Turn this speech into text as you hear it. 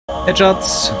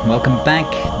Headshots, welcome back.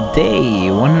 Day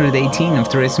 118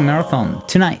 of the racing marathon.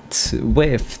 Tonight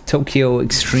with Tokyo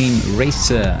Xtreme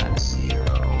Racer.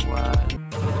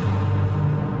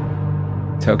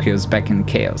 Tokyo's back in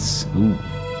chaos. Ooh.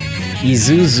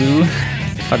 Isuzu.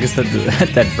 The fuck is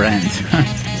that brand?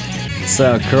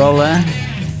 So, Corolla,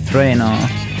 Treno.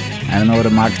 I don't know what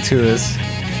a Mark II is.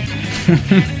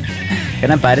 Can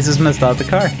I buy this as my starter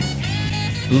car?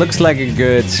 Looks like a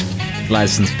good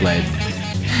license plate.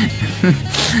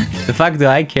 The fuck do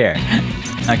I care?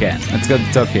 Okay, let's go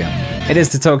to Tokyo. It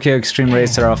is the Tokyo Xtreme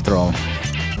Racer after all.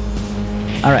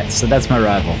 Alright, so that's my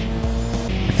rival.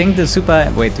 I think the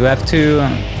super... Wait, do I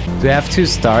have to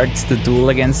start the duel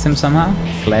against him somehow?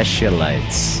 Flash your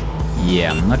lights.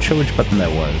 Yeah, I'm not sure which button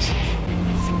that was.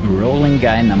 Rolling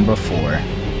guy number 4.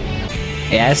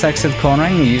 AI sucks at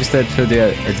cornering, use that to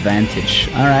the advantage.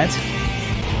 Alright.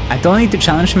 I don't need to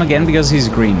challenge him again because he's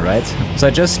green, right? So I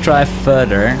just drive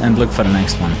further and look for the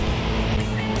next one.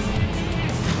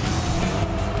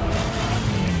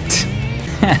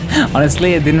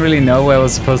 Honestly, I didn't really know where I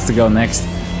was supposed to go next.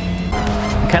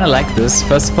 I kinda like this.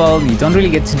 First of all, you don't really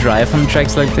get to drive on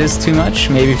tracks like this too much,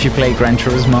 maybe if you play Gran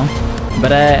Turismo.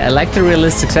 But I like the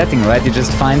realistic setting, right? You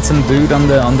just find some dude on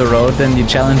the road and you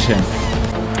challenge him.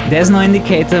 There's no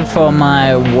indicator for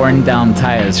my worn down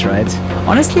tires, right?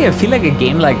 Honestly, I feel like a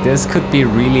game like this could be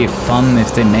really fun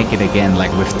if they make it again,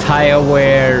 like with tire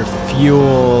wear,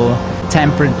 fuel,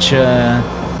 temperature,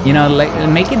 you know, like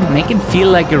make it feel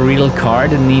like a real car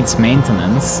that needs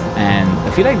maintenance. And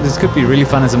I feel like this could be really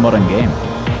fun as a modern game.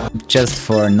 Just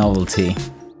for novelty.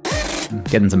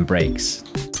 Getting some brakes.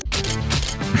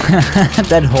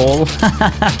 That hole.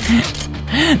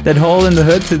 That hole in the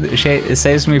hood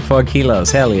saves me 4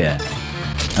 kilos, hell yeah.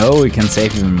 Oh, we can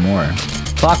save even more.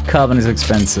 Fuck, carbon is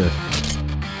expensive.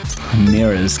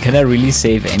 Mirrors, can I really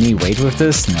save any weight with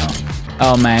this? No.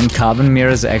 Oh man, carbon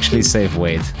mirrors actually save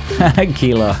weight.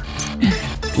 Kilo.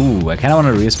 Ooh, I kinda want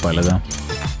a rear spoiler though.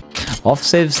 Off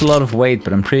saves a lot of weight,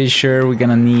 but I'm pretty sure we're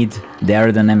gonna need the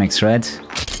aerodynamics, right?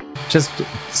 Just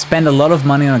spend a lot of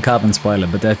money on a carbon spoiler,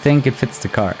 but I think it fits the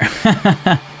car.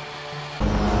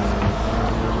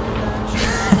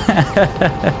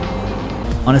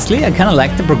 Honestly, I kind of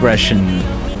like the progression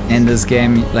in this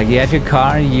game. Like, you have your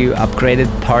car, you upgrade it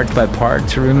part by part.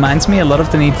 It reminds me a lot of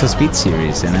the Need for Speed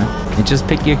series, you know? You just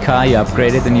pick your car, you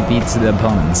upgrade it, and you beat the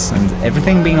opponents. And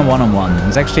everything being a one-on-one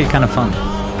is actually kind of fun.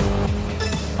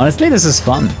 Honestly, this is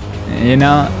fun. You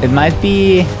know, it might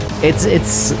be...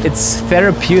 It's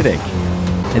therapeutic.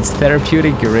 It's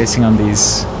therapeutic racing on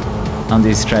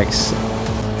these tracks.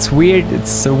 It's weird,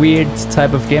 it's a weird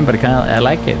type of game, but I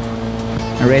like it.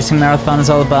 A racing marathon is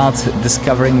all about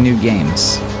discovering new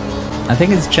games. I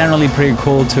think it's generally pretty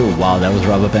cool to, wow, that was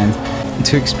rubber band,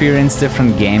 to experience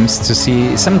different games, to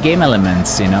see some game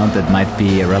elements, you know, that might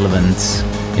be relevant.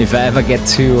 If I ever get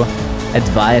to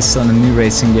advise on a new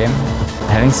racing game,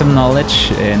 having some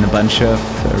knowledge in a bunch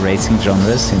of racing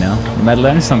genres, you know, you might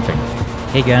learn something.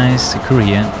 Hey guys, Kuru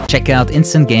here. Check out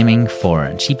Instant Gaming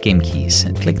for cheap game keys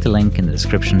and click the link in the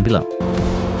description below.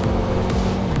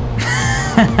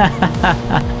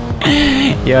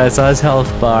 Yeah, I saw his health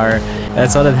bar. I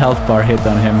saw that health bar hit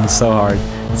on him so hard.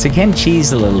 So you can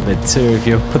cheese a little bit too if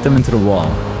you put them into the wall.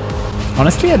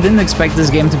 Honestly, I didn't expect this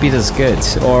game to be this good,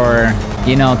 or,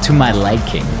 you know, to my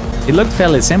liking. It looked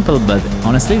fairly simple, but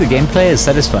honestly the gameplay is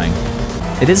satisfying.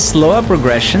 It is slower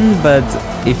progression, but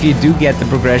if you do get the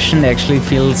progression, it actually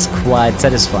feels quite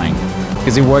satisfying.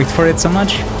 Because you worked for it so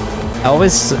much. I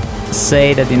always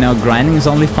say that, you know, grinding is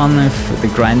only fun if the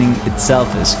grinding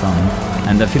itself is fun.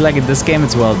 And I feel like in this game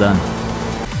it's well done.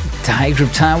 The high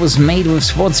grip tire was made with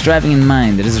sports driving in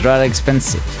mind. It is rather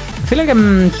expensive. I feel like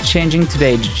I'm changing to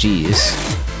the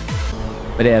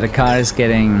HGs. But yeah, the car is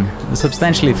getting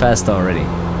substantially faster already.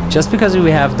 Just because we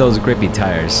have those grippy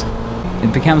tires.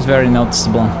 It becomes very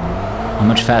noticeable how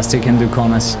much faster you can do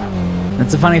corners.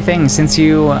 That's a funny thing, since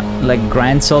you like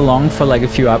grind so long for like a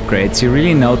few upgrades, you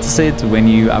really notice it when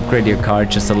you upgrade your car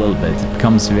just a little bit. It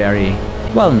becomes very...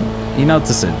 well, you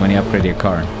notice it when you upgrade your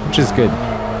car, which is good.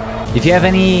 If you have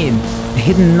any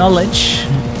hidden knowledge,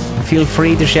 feel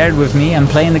free to share it with me. I'm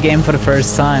playing the game for the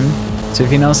first time, so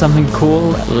if you know something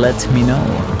cool, let me know.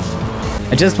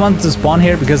 I just wanted to spawn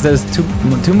here because there's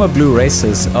two more blue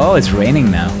races. Oh, it's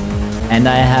raining now. And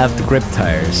I have the grip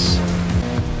tires.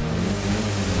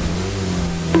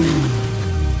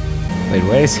 Wait,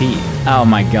 where is he? Oh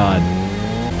my god.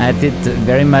 I did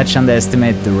very much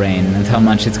underestimate the rain and how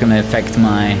much it's gonna affect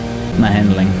my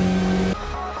handling.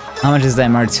 How much is the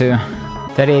MR2?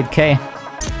 38k.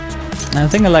 I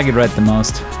think I like it right the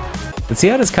most. Let's see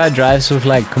how this car drives with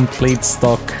like complete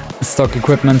stock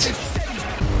equipment.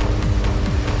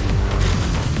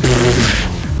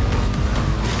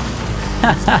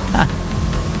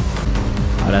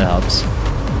 Oh, that helps.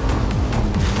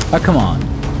 Oh, come on.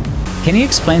 Can you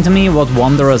explain to me what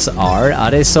Wanderers are?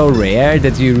 Are they so rare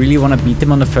that you really want to beat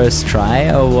them on the first try?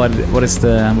 Or what is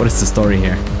the story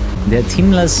here? They're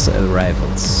teamless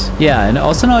rivals. Yeah, and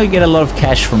also now you get a lot of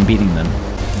cash from beating them.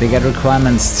 They get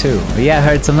requirements too. But yeah, I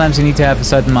heard sometimes you need to have a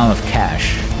certain amount of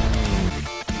cash.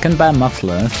 You can buy a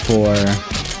muffler for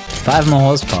 5 more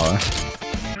horsepower.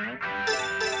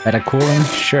 Better cooling?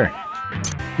 Sure.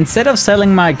 Instead of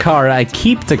selling my car, I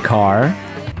keep the car,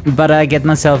 but I get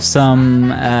myself some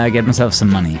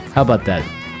money. How about that?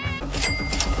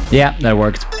 Yeah, that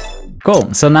worked.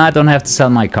 Cool. So now I don't have to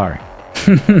sell my car.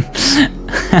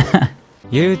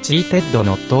 You cheated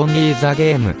not only the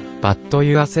game, but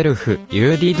yourself.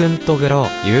 You didn't grow,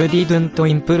 you didn't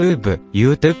improve.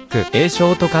 You took a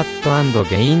shortcut and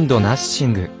gained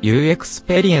nothing. You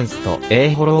experienced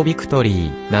a hollow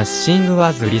victory. Nothing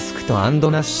was risked and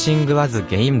nothing was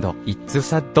gained. It's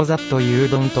sad that you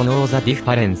don't know the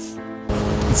difference.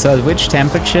 So at which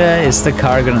temperature is the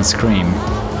car gonna scream?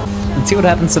 Let's see what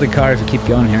happens to the car if we keep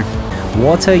going here.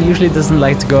 Water usually doesn't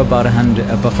like to go above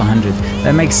 100.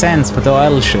 That makes sense, but the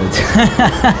oil should.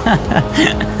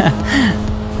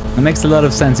 It makes a lot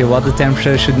of sense. Your water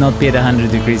temperature should not be at 100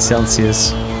 degrees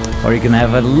Celsius, or you can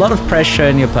have a lot of pressure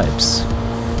in your pipes.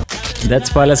 That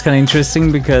spoiler's kind of interesting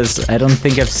because I don't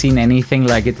think I've seen anything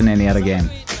like it in any other game.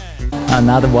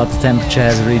 Now the water temperature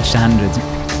has reached 100.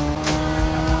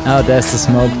 Oh, there's the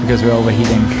smoke because we're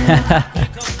overheating.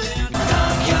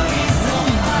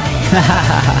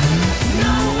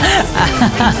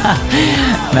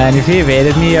 Man, if he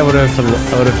evaded me, I would have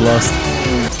lost.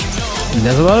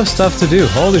 There's a lot of stuff to do.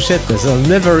 Holy shit, there's a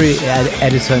livery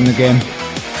editor in the game.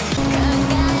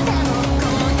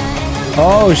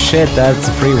 Oh shit, that's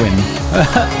a free win.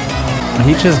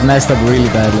 He just messed up really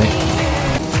badly.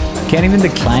 Can't even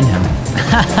decline him.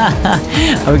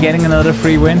 Are we getting another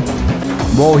free win?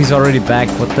 Whoa, he's already back.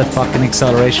 What the fucking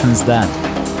acceleration is that?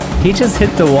 He just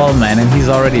hit the wall, man, and he's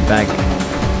already back.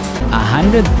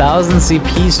 100,000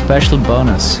 CP special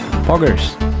bonus.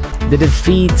 Poggers. The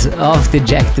defeat of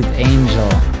Dejected Angel.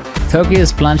 Tokyo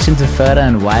is plunged into further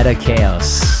and wider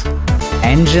chaos.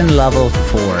 Engine level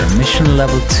 4. Mission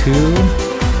level 2.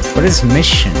 What is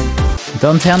mission?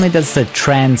 Don't tell me that's the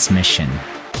transmission.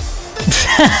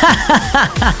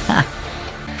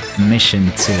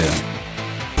 Mission 2.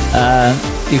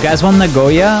 You guys want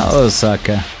Nagoya or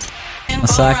Osaka?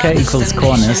 Osaka equals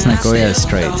corners, Nagoya is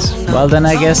straight. Well then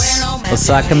I guess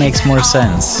Osaka makes more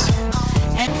sense.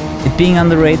 It being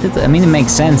underrated, I mean it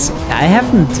makes sense. I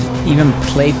haven't even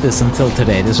played this until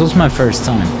today, this was my first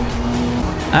time.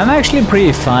 I'm actually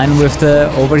pretty fine with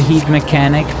the overheat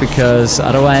mechanic because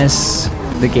otherwise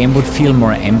the game would feel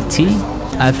more empty.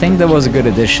 I think that was a good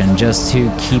addition just to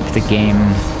keep the game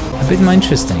a bit more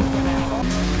interesting.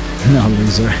 No,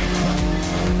 loser.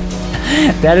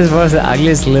 That is one of the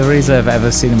ugliest liveries I've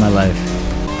ever seen in my life.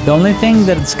 The only thing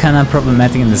that's kind of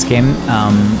problematic in this game,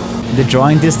 the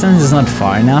drawing distance is not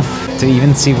far enough to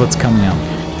even see what's coming up.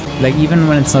 Like even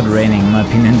when it's not raining, in my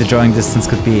opinion, the drawing distance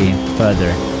could be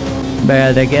further.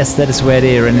 But I guess that is where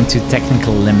they run into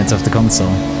technical limits of the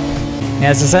console.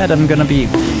 As I said, I'm gonna be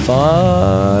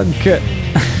fuck.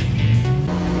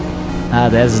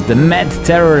 There's the mad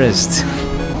terrorist.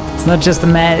 It's not just a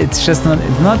mad, it's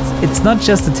not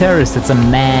just a terrorist, it's a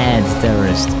mad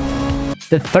terrorist.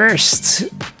 The thirst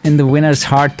in the winner's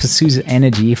heart pursues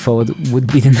energy for what would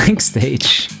be the next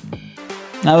stage.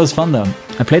 That was fun though.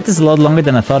 I played this a lot longer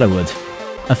than I thought I would.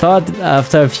 I thought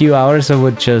after a few hours I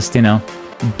would just, you know,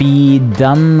 be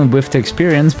done with the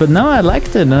experience, but no, I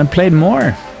liked it and I played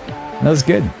more. That was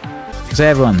good. So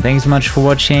everyone, thanks so much for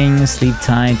watching, sleep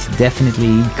tight,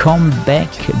 definitely come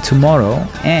back tomorrow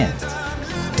and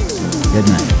good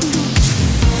night.